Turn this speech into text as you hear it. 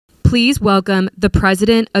Please welcome the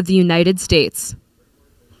President of the United States.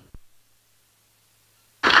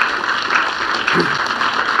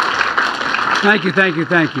 Thank you, thank you,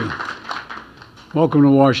 thank you. Welcome to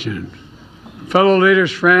Washington. Fellow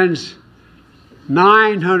leaders, friends,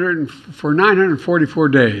 for 944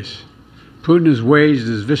 days, Putin has waged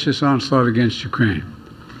his vicious onslaught against Ukraine.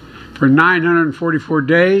 For 944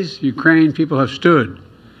 days, Ukrainian people have stood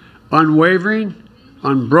unwavering,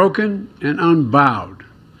 unbroken, and unbowed.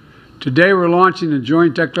 Today, we're launching a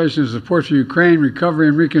joint declaration of support for Ukraine, recovery,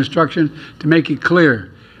 and reconstruction to make it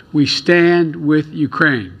clear we stand with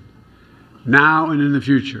Ukraine, now and in the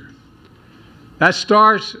future. That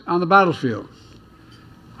starts on the battlefield.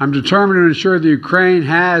 I'm determined to ensure that Ukraine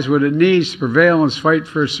has what it needs to prevail in its fight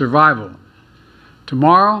for its survival.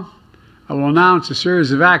 Tomorrow, I will announce a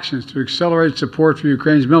series of actions to accelerate support for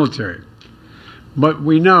Ukraine's military. But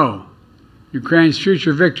we know Ukraine's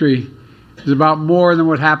future victory is about more than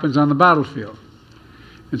what happens on the battlefield.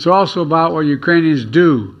 It's also about what Ukrainians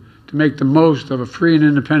do to make the most of a free and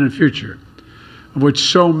independent future, of which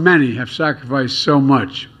so many have sacrificed so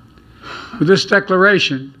much. With this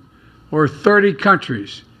declaration, over 30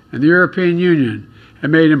 countries and the European Union have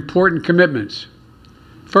made important commitments.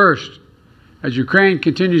 First, as Ukraine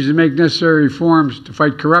continues to make necessary reforms to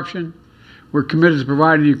fight corruption, we're committed to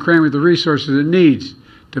providing Ukraine with the resources it needs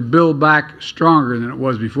to build back stronger than it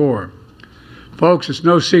was before. Folks, it's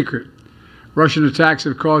no secret, Russian attacks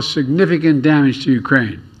have caused significant damage to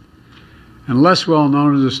Ukraine. And less well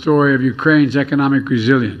known is the story of Ukraine's economic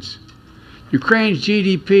resilience. Ukraine's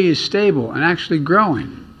GDP is stable and actually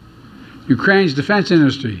growing. Ukraine's defense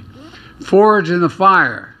industry, forged in the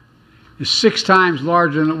fire, is 6 times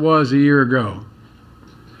larger than it was a year ago.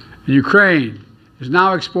 And Ukraine is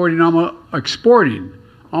now exporting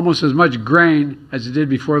almost as much grain as it did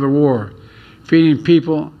before the war, feeding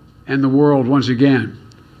people and the world once again.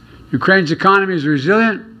 Ukraine's economy is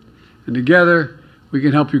resilient, and together we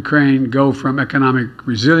can help Ukraine go from economic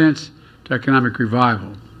resilience to economic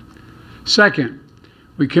revival. Second,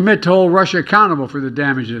 we commit to hold Russia accountable for the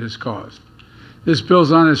damage it has caused. This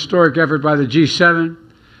builds on a historic effort by the G7.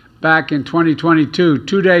 Back in 2022,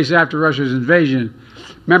 2 days after Russia's invasion,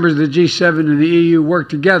 members of the G7 and the EU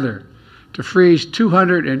worked together to freeze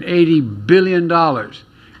 $280 billion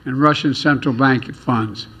in Russian central bank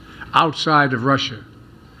funds outside of Russia.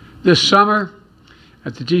 This summer,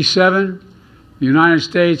 at the G7, the United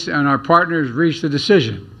States and our partners reached a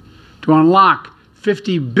decision to unlock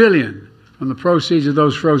 $50 billion from the proceeds of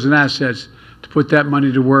those frozen assets to put that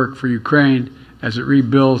money to work for Ukraine as it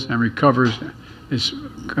rebuilds and recovers its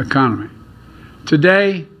economy.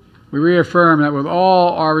 Today, we reaffirm that with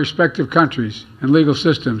all our respective countries and legal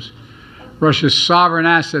systems, Russia's sovereign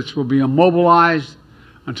assets will be immobilized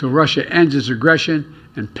until Russia ends its aggression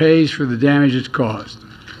and pays for the damage it's caused.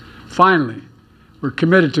 Finally, we're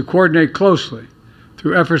committed to coordinate closely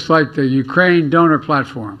through efforts like the Ukraine Donor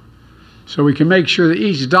Platform, so we can make sure that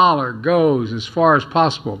each dollar goes as far as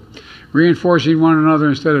possible, reinforcing one another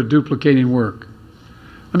instead of duplicating work.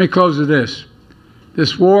 Let me close with this.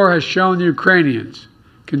 This war has shown the Ukrainians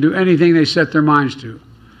can do anything they set their minds to.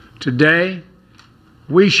 Today,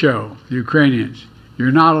 we show the Ukrainians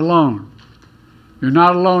you're not alone. You're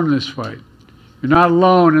not alone in this fight. You're not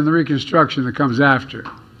alone in the reconstruction that comes after.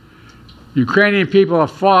 Ukrainian people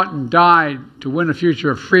have fought and died to win a future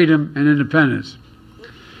of freedom and independence.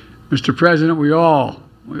 Mr. President, we all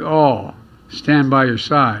stand by your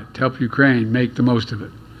side to help Ukraine make the most of it.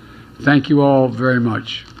 Thank you all very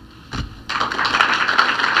much.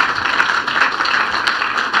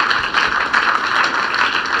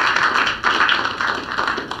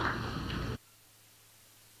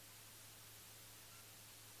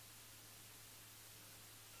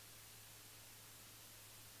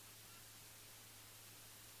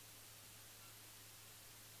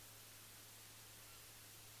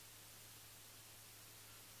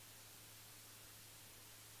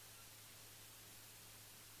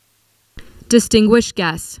 Distinguished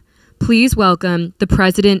guests, please welcome the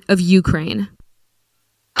President of Ukraine.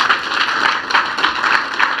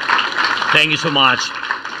 Thank you so much,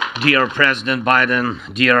 dear President Biden,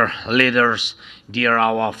 dear leaders, dear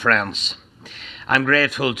our friends. I'm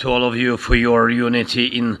grateful to all of you for your unity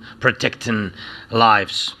in protecting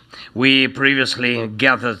lives. We previously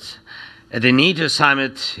gathered at the NATO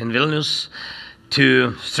summit in Vilnius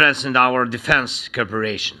to strengthen our defense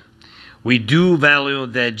cooperation. We do value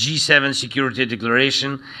the G7 Security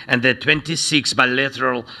Declaration and the 26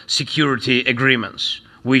 bilateral security agreements,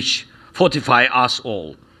 which fortify us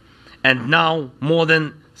all. And now more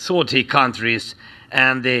than 30 countries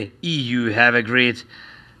and the EU have agreed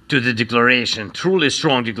to the declaration, truly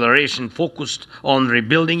strong declaration focused on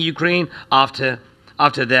rebuilding Ukraine after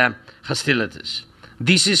the hostilities.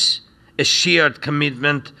 This is a shared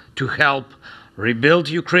commitment to help rebuild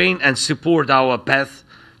Ukraine and support our path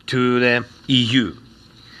to the EU.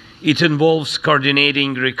 It involves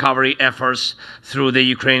coordinating recovery efforts through the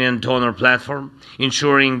Ukrainian donor platform,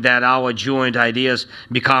 ensuring that our joint ideas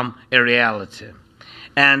become a reality.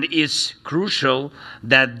 And it's crucial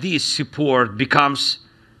that this support becomes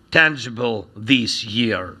tangible this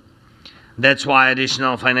year. That's why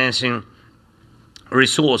additional financing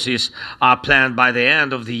resources are planned by the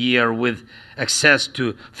end of the year, with access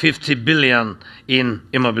to 50 billion in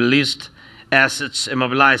immobilized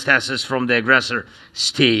assets from the aggressor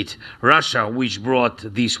state, Russia, which brought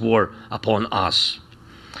this war upon us.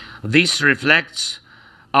 This reflects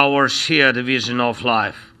our shared vision of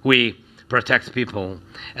life. We protect people,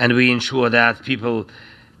 and we ensure that people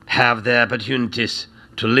have the opportunities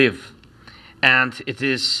to live. And it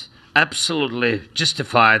is absolutely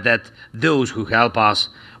justified that those who help us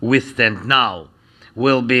withstand now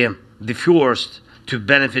will be the first to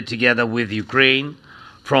benefit together with Ukraine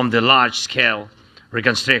from the large-scale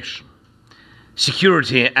reconstruction.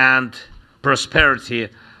 Security and prosperity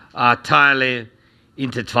are tightly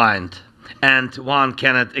intertwined, and one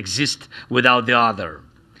cannot exist without the other.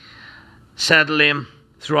 Sadly,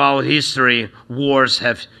 throughout history, wars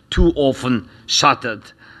have too often shattered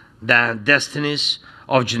the destinies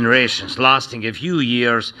of generations, lasting a few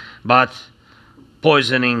years but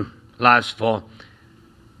poisoning lives for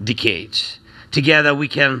decades. Together we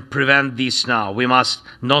can prevent this now. We must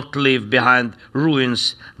not leave behind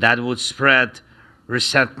ruins that would spread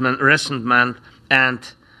resentment and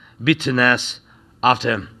bitterness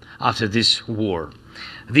after this war.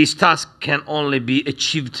 This task can only be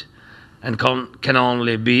achieved can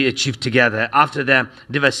only be achieved together. After the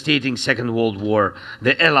devastating Second World War,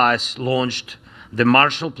 the Allies launched the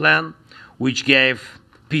Marshall Plan, which gave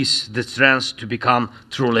peace the strength to become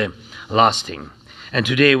truly lasting. And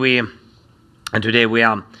today we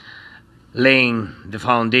are laying the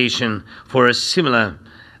foundation for a similar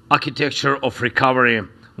architecture of recovery,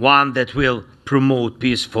 one that will promote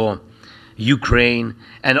peace for Ukraine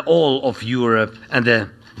and all of Europe and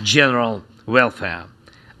the general welfare.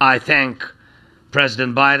 I thank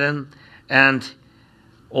President Biden and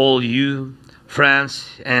all you,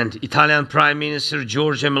 France and Italian Prime Minister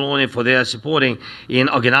Giorgia Meloni, for their supporting in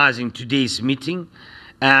organizing today's meeting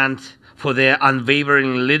and for their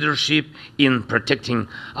unwavering leadership in protecting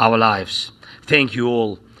our lives. Thank you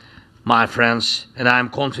all, my friends, and I am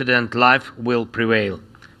confident life will prevail.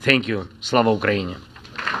 Thank you. Slava Ukraini.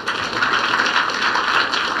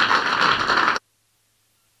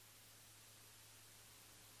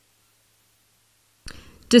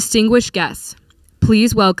 Distinguished guests,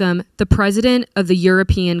 please welcome the President of the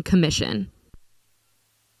European Commission.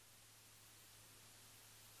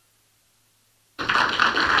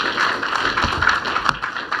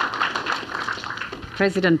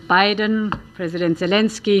 President Biden, President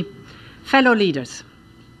Zelensky, fellow leaders.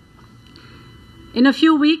 In a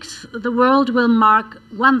few weeks, the world will mark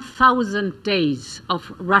 1,000 days of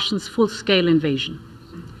Russia's full-scale invasion.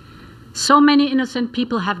 So many innocent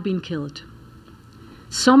people have been killed.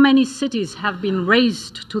 So many cities have been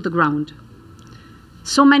razed to the ground.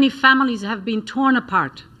 So many families have been torn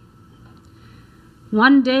apart.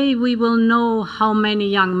 One day we will know how many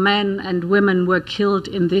young men and women were killed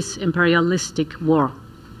in this imperialistic war.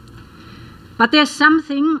 But there's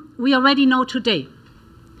something we already know today.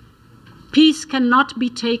 Peace cannot be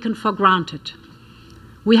taken for granted.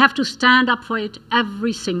 We have to stand up for it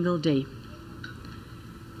every single day.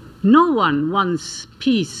 No one wants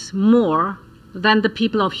peace more than the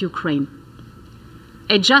people of Ukraine.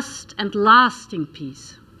 A just and lasting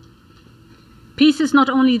peace. Peace is not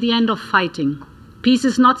only the end of fighting. Peace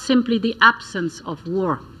is not simply the absence of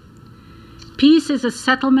war. Peace is a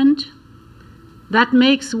settlement that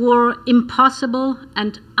makes war impossible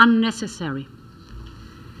and unnecessary.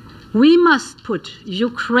 We must put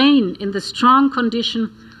Ukraine in the strong condition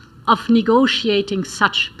of negotiating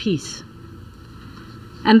such peace.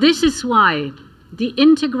 And this is why the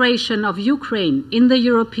integration of Ukraine in the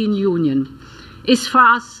European Union is for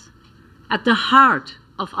us at the heart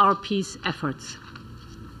of our peace efforts.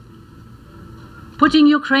 Putting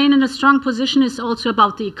Ukraine in a strong position is also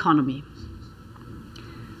about the economy.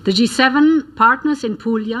 The G7 partners in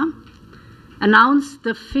Puglia announced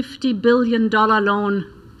the $50 billion loan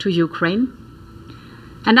to Ukraine,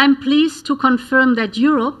 and I'm pleased to confirm that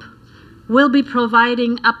Europe will be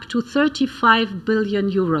providing up to 35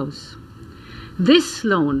 billion euros. This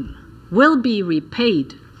loan will be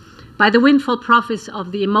repaid by the windfall profits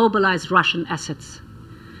of the immobilized Russian assets.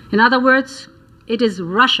 In other words, it is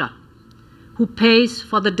Russia who pays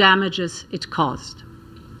for the damages it caused.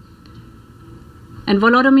 And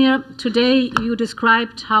Volodymyr, today you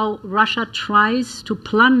described how Russia tries to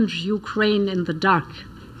plunge Ukraine in the dark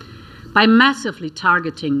by massively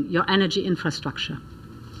targeting your energy infrastructure.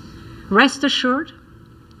 Rest assured,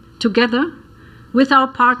 together with our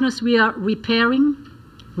partners, we are repairing,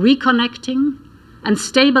 reconnecting, and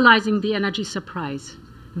stabilizing the energy supplies.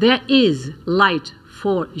 There is light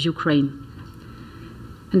for Ukraine.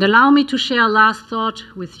 And allow me to share a last thought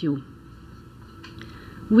with you.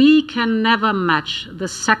 We can never match the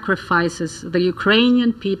sacrifices the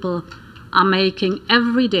Ukrainian people are making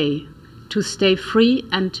every day to stay free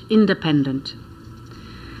and independent.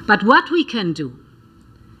 But what we can do,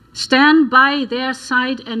 stand by their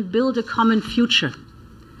side and build a common future.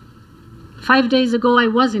 5 days ago, I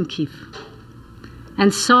was in Kyiv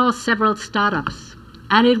and saw several startups,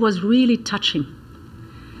 and it was really touching.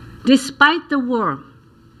 Despite the war,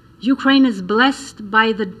 Ukraine is blessed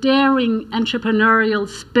by the daring entrepreneurial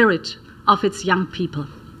spirit of its young people.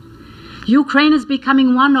 Ukraine is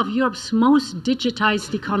becoming one of Europe's most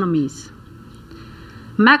digitized economies.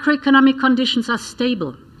 Macroeconomic conditions are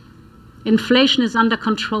stable. Inflation is under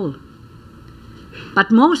control.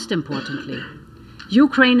 But most importantly,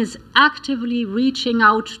 Ukraine is actively reaching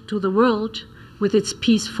out to the world with its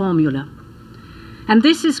peace formula. And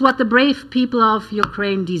this is what the brave people of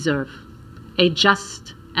Ukraine deserve: a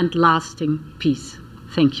just and lasting peace.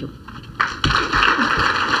 Thank you.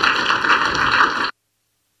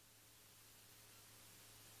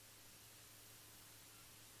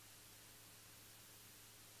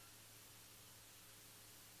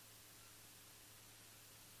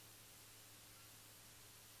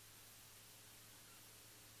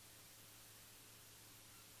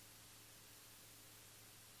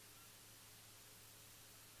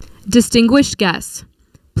 Distinguished guests,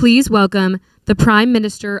 please welcome the Prime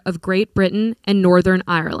Minister of Great Britain and Northern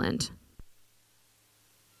Ireland.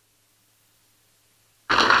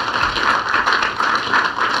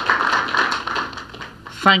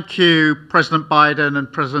 Thank you, President Biden and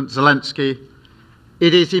President Zelensky.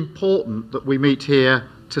 It is important that we meet here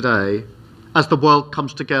today as the world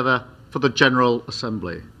comes together for the General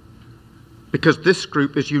Assembly, because this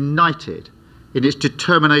group is united in its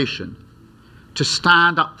determination to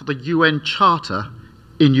stand up for the UN Charter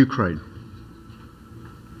in Ukraine.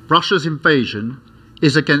 Russia's invasion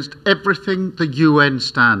is against everything the UN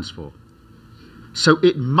stands for, so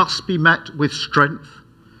it must be met with strength.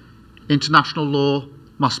 International law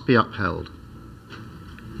must be upheld.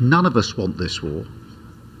 None of us want this war,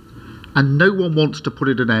 and no one wants to put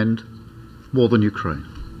it an end more than Ukraine.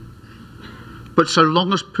 But so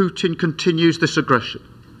long as Putin continues this aggression,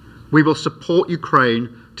 we will support Ukraine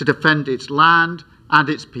to defend its land and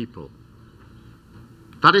its people.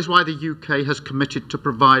 That is why the UK has committed to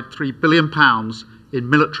provide £3 billion in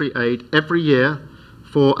military aid every year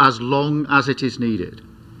for as long as it is needed.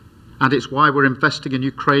 And it's why we're investing in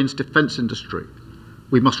Ukraine's defence industry.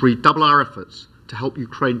 We must redouble our efforts to help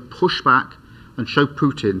Ukraine push back and show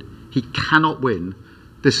Putin he cannot win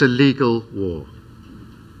this illegal war.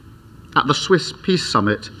 At the Swiss Peace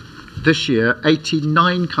Summit this year,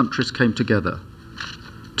 89 countries came together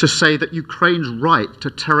to say that Ukraine's right to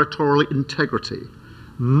territorial integrity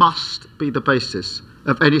must be the basis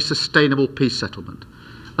of any sustainable peace settlement,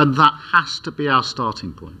 and that has to be our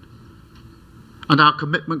starting point. And our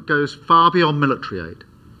commitment goes far beyond military aid.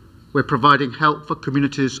 We're providing help for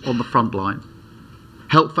communities on the front line,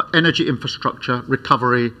 help for energy infrastructure,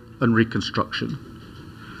 recovery and reconstruction,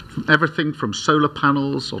 from everything from solar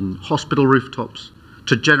panels on hospital rooftops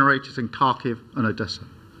to generators in Kharkiv and Odessa.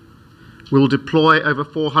 We will deploy over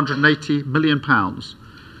 £480 million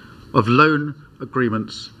of loan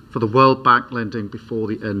agreements for the World Bank lending before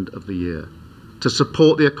the end of the year to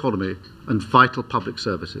support the economy and vital public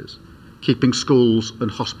services, keeping schools and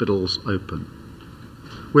hospitals open.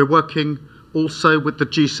 We're working also with the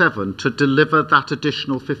G7 to deliver that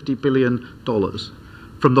additional $50 billion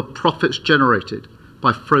from the profits generated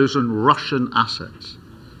by frozen Russian assets,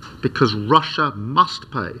 because Russia must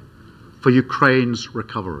pay for Ukraine's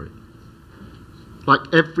recovery.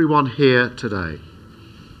 Like everyone here today,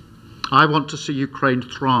 I want to see Ukraine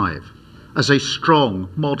thrive as a strong,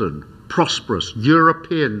 modern, prosperous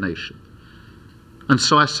European nation. And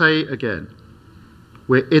so I say again,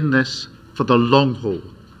 we're in this for the long haul.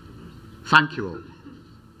 Thank you all.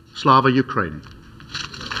 Slava Ukraini.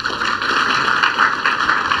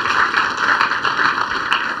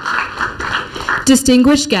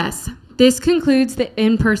 Distinguished guests, this concludes the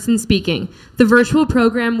in-person speaking. The virtual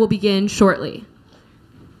program will begin shortly.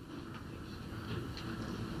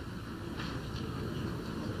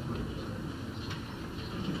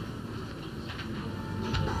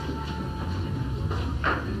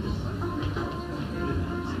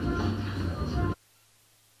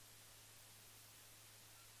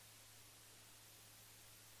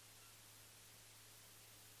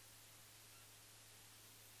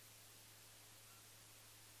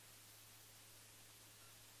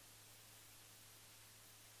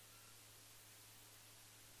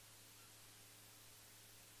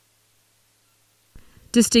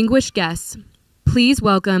 Distinguished guests, please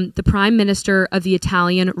welcome the Prime Minister of the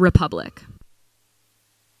Italian Republic.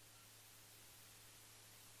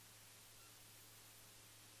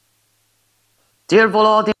 Dear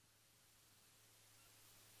Volodymyr,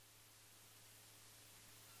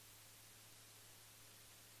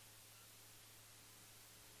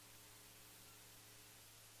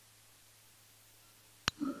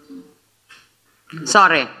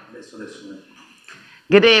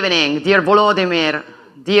 Good evening, dear Volodymyr,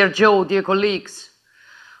 dear Joe, dear colleagues.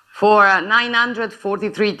 For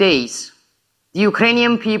 943 days, the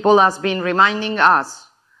Ukrainian people has been reminding us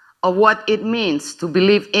of what it means to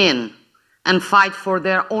believe in and fight for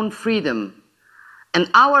their own freedom.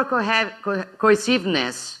 And our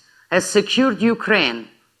cohesiveness has secured Ukraine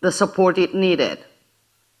the support it needed.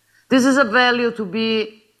 This is a value to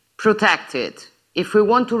be protected if we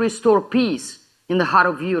want to restore peace in the heart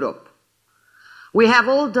of Europe. We have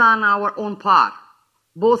all done our own part,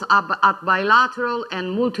 both at bilateral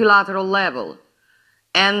and multilateral level,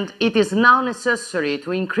 and it is now necessary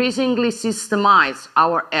to increasingly systemize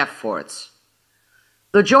our efforts.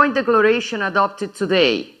 The joint declaration adopted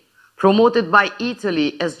today, promoted by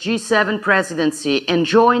Italy as G7 presidency and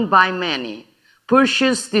joined by many,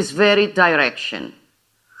 pushes this very direction.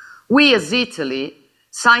 We as Italy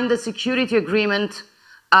signed the security agreement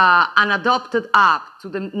and adopted up to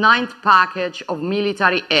the 9th package of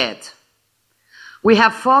military aid. We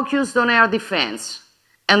have focused on air defense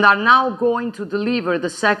and are now going to deliver the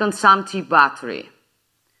second SAM-T battery.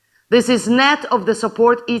 This is net of the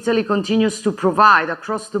support Italy continues to provide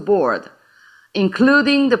across the board,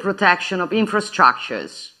 including the protection of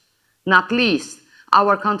infrastructures, not least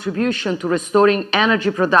our contribution to restoring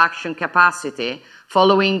energy production capacity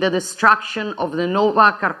following the destruction of the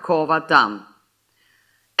Nova Kakhovka Dam.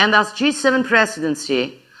 And as G7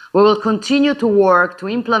 presidency, we will continue to work to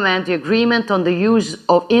implement the agreement on the use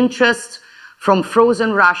of interest from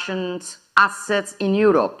frozen Russian assets in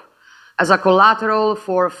Europe as a collateral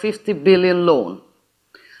for a 50 billion loan.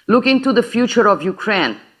 Looking to the future of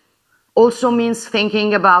Ukraine also means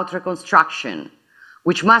thinking about reconstruction,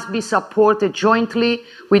 which must be supported jointly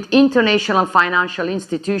with international financial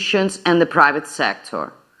institutions and the private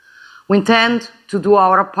sector. We intend to do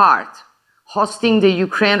our part, hosting the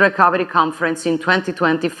Ukraine Recovery Conference in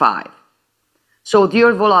 2025. So,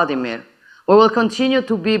 dear Volodymyr, we will continue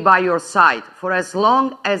to be by your side for as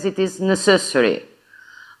long as it is necessary.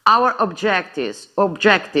 Our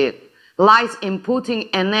objective lies in putting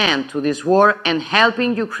an end to this war and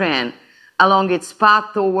helping Ukraine along its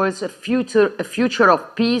path towards a future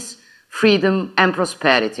of peace, freedom, and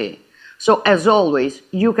prosperity. So, as always,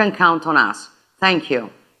 you can count on us. Thank you.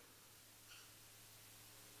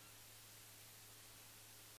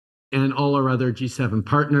 And all our other G7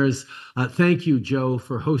 partners. Thank you, Joe,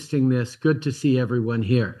 for hosting this. Good to see everyone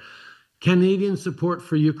here. Canadian support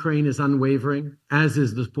for Ukraine is unwavering, as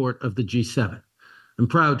is the support of the G7. I'm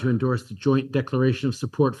proud to endorse the joint declaration of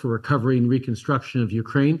support for recovery and reconstruction of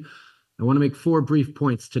Ukraine. I want to make 4 brief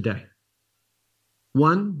points today.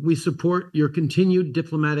 1, we support your continued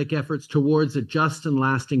diplomatic efforts towards a just and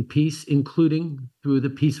lasting peace, including through the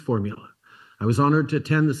peace formula. I was honored to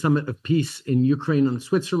attend the Summit of Peace in Ukraine and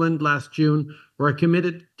Switzerland last June, where I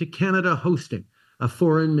committed to Canada hosting a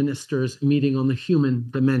foreign ministers meeting on the human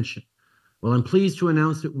dimension. Well, I'm pleased to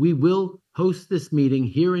announce that we will host this meeting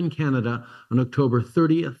here in Canada on October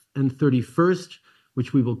 30th and 31st,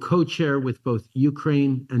 which we will co-chair with both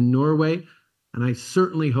Ukraine and Norway. And I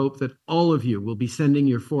certainly hope that all of you will be sending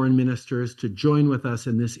your foreign ministers to join with us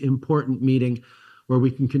in this important meeting, where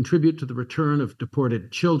we can contribute to the return of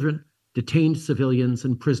deported children, detained civilians,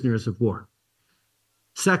 and prisoners of war.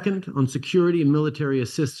 Second, on security and military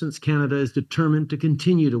assistance, Canada is determined to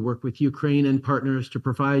continue to work with Ukraine and partners to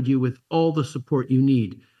provide you with all the support you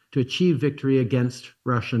need to achieve victory against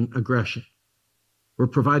Russian aggression. We're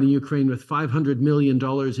providing Ukraine with $500 million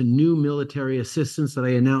in new military assistance that I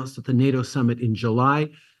announced at the NATO summit in July,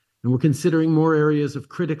 and we're considering more areas of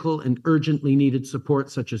critical and urgently needed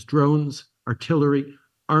support, such as drones, artillery,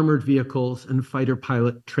 armored vehicles, and fighter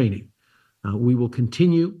pilot training. We will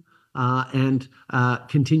continue and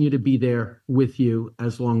continue to be there with you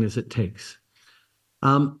as long as it takes.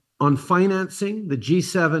 On financing, the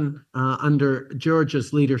G7 under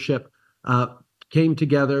Georgia's leadership came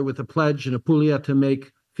together with a pledge in Apulia to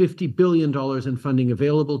make $50 billion in funding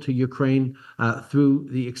available to Ukraine through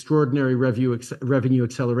the extraordinary revenue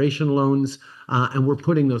acceleration loans, and we're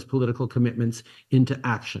putting those political commitments into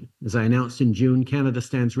action. As I announced in June, Canada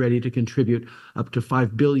stands ready to contribute up to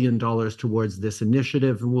 $5 billion towards this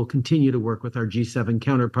initiative, and we'll continue to work with our G7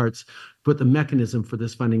 counterparts to put the mechanism for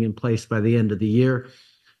this funding in place by the end of the year.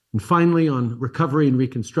 And finally, on recovery and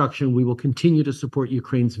reconstruction, we will continue to support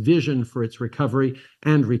Ukraine's vision for its recovery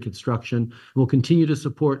and reconstruction. We'll continue to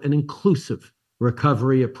support an inclusive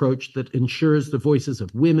recovery approach that ensures the voices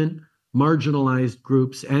of women, marginalized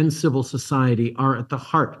groups, and civil society are at the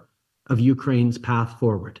heart of Ukraine's path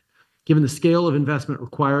forward. Given the scale of investment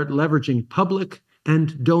required, leveraging public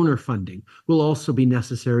and donor funding will also be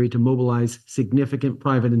necessary to mobilize significant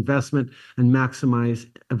private investment and maximize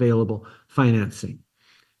available financing.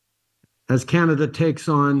 As Canada takes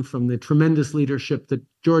on from the tremendous leadership that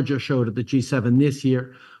Georgia showed at the G7 this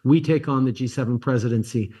year, we take on the G7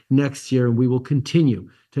 presidency next year, and we will continue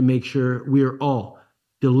to make sure we are all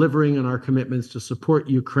delivering on our commitments to support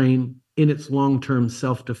Ukraine in its long-term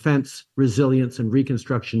self-defense, resilience, and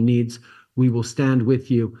reconstruction needs. We will stand with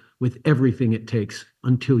you with everything it takes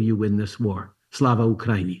until you win this war. Slava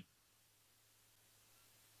Ukraini.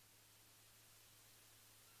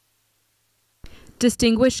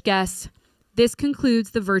 Distinguished guests, this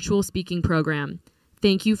concludes the virtual speaking program.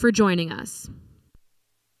 Thank you for joining us.